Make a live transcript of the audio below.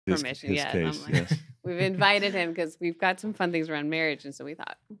permission his yet. case, I'm like, yes. we've invited him because we've got some fun things around marriage, and so we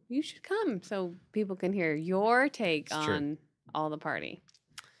thought you should come so people can hear your take It's true. on all the party.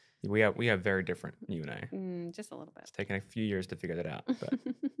 We have very different, you and I. Just a little bit. It's taken a few years to figure that out, but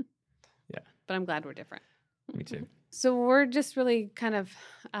yeah, But I'm glad we're different. me too. So we're just really kind of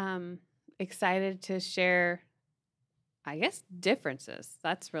excited to share, I guess, differences.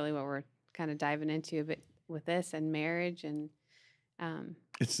 That's really what we're kind of diving into a bit with this and marriage and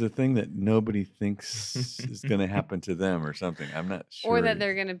It's the thing that nobody thinks is going to happen to them or something. I'm not sure. or that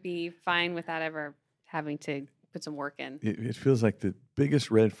they're going to be fine without ever having to put some work in. It feels like the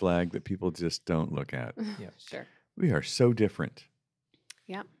biggest red flag that people just don't look at. Yeah, Sure. We are so different.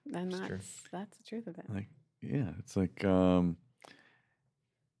 Yeah, and It's true. that's the truth of it. Like, yeah, it's like, I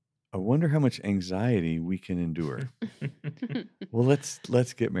wonder how much anxiety we can endure. Well,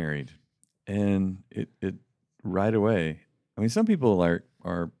 let's get married, and it right away. I mean, some people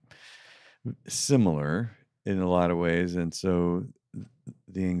are similar in a lot of ways, and so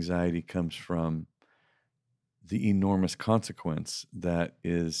the anxiety comes from the enormous consequence that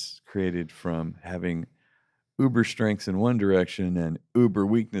is created from having uber strengths in one direction and uber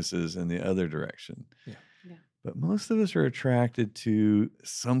weaknesses in the other direction. Yeah. Yeah. But most of us are attracted to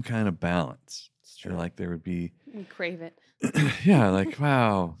some kind of balance. It's Or true. like there would be, We crave it. yeah, like,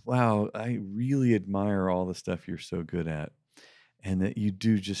 wow, I really admire all the stuff you're so good at and that you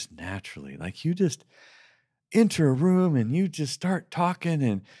do just naturally. Like you just enter a room and you just start talking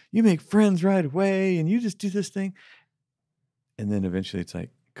and you make friends right away and you just do this thing. And then eventually it's like,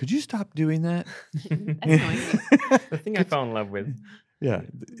 could you stop doing that? That's annoying. The thing I fell in love with. Yeah.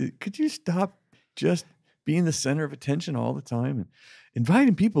 Could you stop just being the center of attention all the time and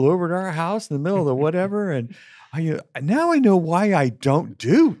inviting people over to our house in the middle of the whatever? And now I know why I don't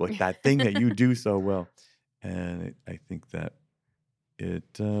do like that thing that you do so well. And I think that it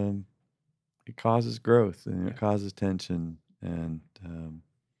causes growth and it causes tension. And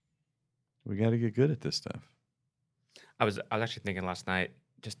we got to get good at this stuff. I was actually thinking last night,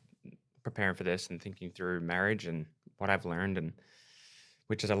 just preparing for this and thinking through marriage and what I've learned, and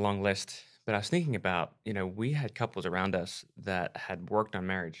which is a long list. But I was thinking about, we had couples around us that had worked on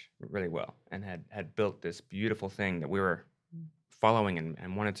marriage really well and had built this beautiful thing that we were following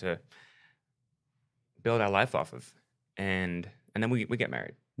and wanted to build our life off of. And then we get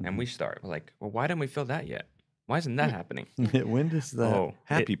married and we start. We're like, well, why don't we feel that yet? Why isn't that happening? When does the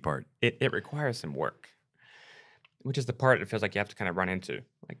happy part? It requires some work, which is the part it feels like you have to kind of run into.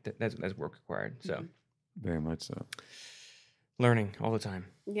 Like there's work required. So Very much so. learning all the time.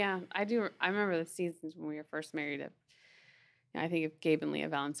 Yeah, I do. I remember the seasons when we were first married. I think of Gabe and Leah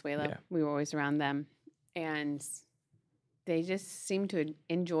Valenzuela. Yeah. We were always around them, and they just seemed to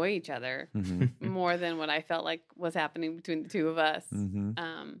enjoy each other more than what I felt like was happening between the two of us.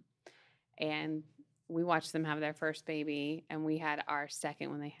 And we watched them have their first baby, and we had our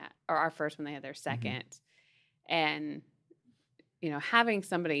second our first when they had their second. And having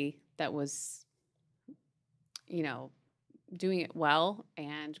somebody that was, doing it well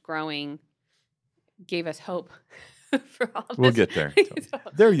and growing gave us hope for all this. We'll get there.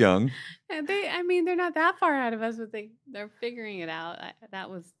 They're young. And they're not that far out of us, but they're figuring it out. That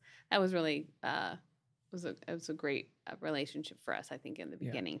was really it was a great relationship for us, I think, in the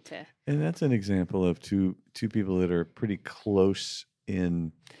beginning too. And that's an example of two people that are pretty close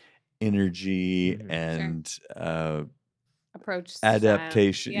in energy and approach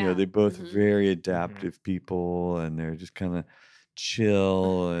adaptation. Yeah. They're both very adaptive people, and they're just kind of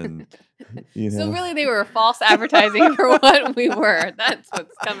chill and So really, they were false advertising for what we were. That's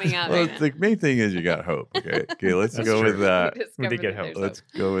what's coming out. Well, right the main thing is you got hope. Okay, let's That's go true. with that. We did get hope. Let's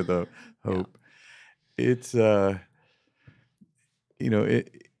go with the hope. It's it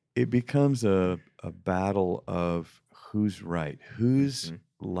becomes a battle of who's right, whose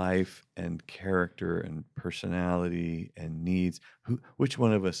life and character and personality and needs, which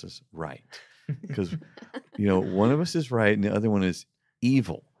one of us is right? Because one of us is right and the other one is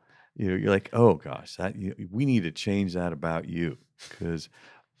evil. You're like, oh gosh, we need to change that about you because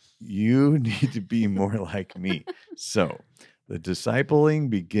you need to be more like me. So the discipling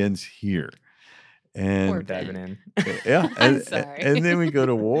begins here. And We're diving in. Yeah. I'm sorry. And then we go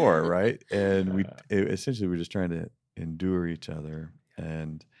to war, right? And essentially we're just trying to endure each other.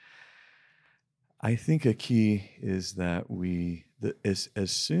 And I think a key is that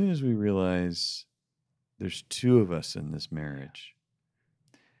as soon as we realize there's two of us in this marriage,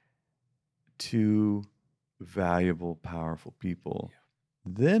 two valuable, powerful people,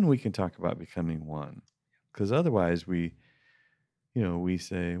 then we can talk about becoming one. Because otherwise we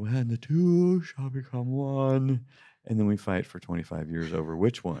say, when the two shall become one, and then we fight for 25 years over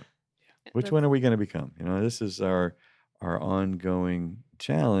which one. Which That's one are we going to become? This is our ongoing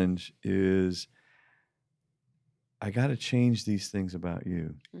challenge is I got to change these things about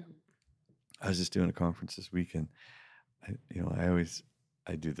you. mhm. I was just doing a conference this week, and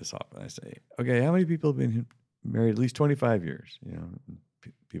I do this often. I say, okay, how many people have been married at least 25 years? And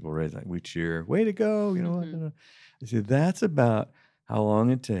people raise like, we cheer, way to go. Mhm. I say, that's about how long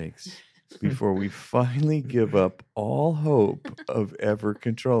it takes before we finally give up all hope of ever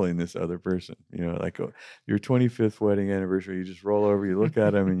controlling this other person. Like your 25th wedding anniversary, you just roll over, you look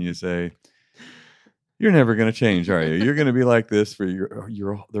at them, and you say, you're never going to change, are you? You're going to be like this for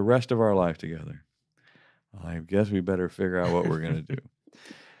the rest of our life together. I guess we better figure out what we're going to do.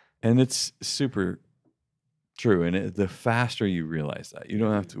 And it's super true. And the faster you realize that, you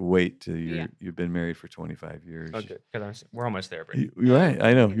don't have to wait till you've been married for 25 years. Okay, we're almost there, Brittany. You're right.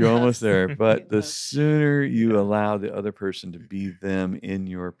 I know. You're almost there. But the Close. sooner you allow the other person to be them in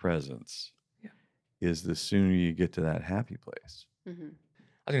your presence Yeah. is the sooner you get to that happy place. Mhm.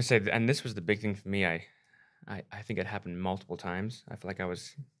 I was gonna say, and this was the big thing for me. I think it happened multiple times. I feel like I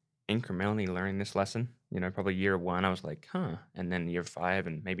was incrementally learning this lesson. Probably year 1, I was like, huh, and then year 5,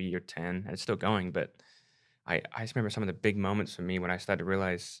 and maybe year 10, and it's still going. But I just remember some of the big moments for me when I started to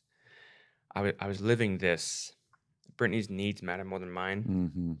realize I was living this. Brittany's needs matter more than mine,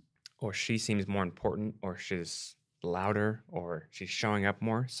 Mm-hmm. or she seems more important, or she's louder, or she's showing up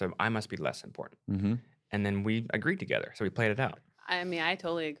more. So I must be less important. Mm-hmm. And then we agreed together. So we played it out. I mean, I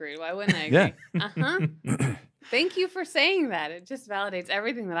totally agree. Why wouldn't I Yeah. agree? Thank you for saying that. It just validates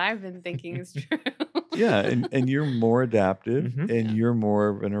everything that I've been thinking is true. Yeah, and you're more adaptive, Mhm. and Yeah. you're more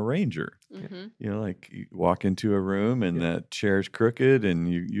of an arranger. hmm Like you walk into a room and that chair's crooked,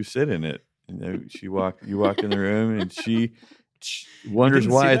 and you sit in it. You walk in the room, and she wonders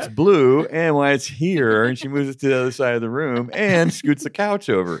didn't see why it's that? blue and why it's here, and she moves it to the other side of the room and scoots the couch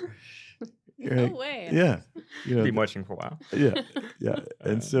over. You're No like, way. yeah, Been watching for a while. yeah.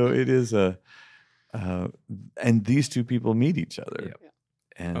 And so it is and these two people meet each other, Yep.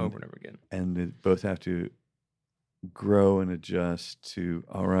 and Over and over again. and they both have to grow and adjust to,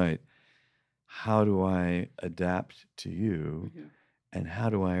 all right, how do I adapt to you, Mhm. and how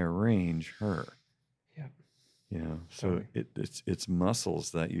do I arrange her? Yeah. So Totally. it's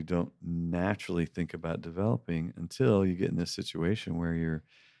muscles that you don't naturally think about developing until you get in this situation where you're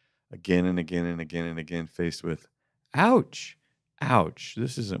again and again and again and again faced with, ouch,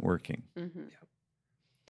 this isn't working. Mhm.